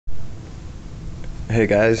Hey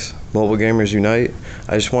guys, Mobile Gamers Unite.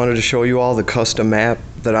 I just wanted to show you all the custom map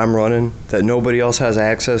that I'm running that nobody else has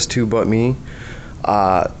access to but me.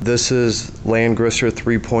 This is Langrisser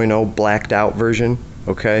 3.0 blacked out version,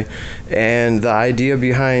 okay? And the idea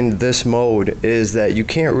behind this mode is that you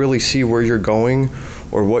can't really see where you're going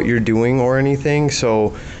or what you're doing or anything,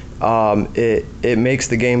 so it makes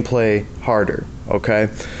the gameplay harder, okay?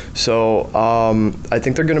 So I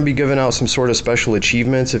think they're going to be giving out some sort of special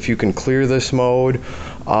achievements if you can clear this mode.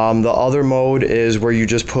 The other mode is where you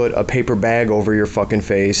just put a paper bag over your fucking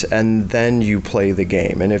face and then you play the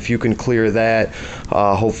game, and if you can clear that,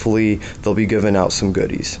 hopefully they'll be giving out some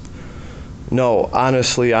goodies. No,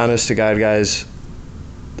 honestly, honest to God, guys,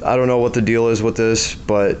 I don't know what the deal is with this,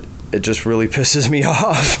 but it just really pisses me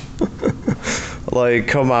off. Like,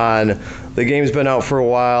 come on, the game's been out for a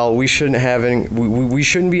while. We shouldn't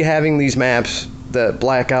be having these maps that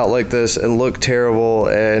black out like this and look terrible,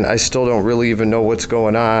 and I still don't really even know what's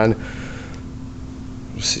going on.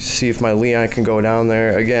 See if my Leon can go down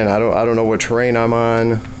there. Again, I don't know what terrain I'm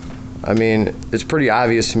on. I mean, it's pretty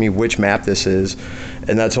obvious to me which map this is,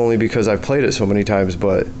 and that's only because I've played it so many times,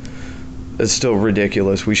 but it's still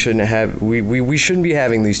ridiculous. We shouldn't be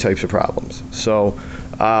having these types of problems. So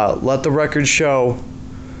let the record show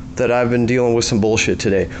that I've been dealing with some bullshit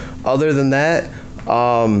today. Other than that,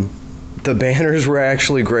 the banners were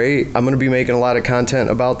actually great. I'm going to be making a lot of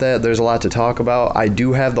content about that. There's a lot to talk about. I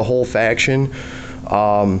do have the whole faction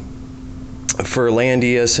for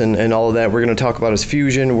Landius and all of that. We're going to talk about his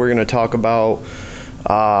fusion. We're going to talk about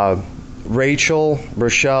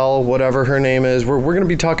Rochelle, whatever her name is. We're going to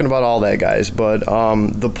be talking about all that, guys. But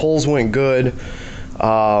the polls went good.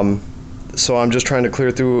 So I'm just trying to clear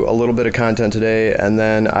through a little bit of content today, and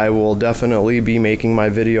then I will definitely be making my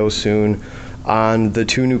video soon on the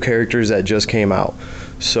 2 new characters that just came out.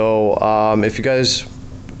 So if you guys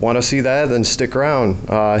want to see that, then stick around.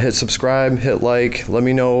 Hit subscribe, hit like, let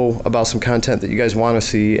me know about some content that you guys want to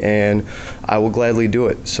see, and I will gladly do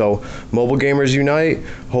it. So Mobile Gamers Unite.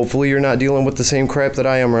 Hopefully you're not dealing with the same crap that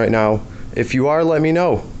I am right now. If you are, let me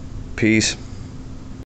know. Peace.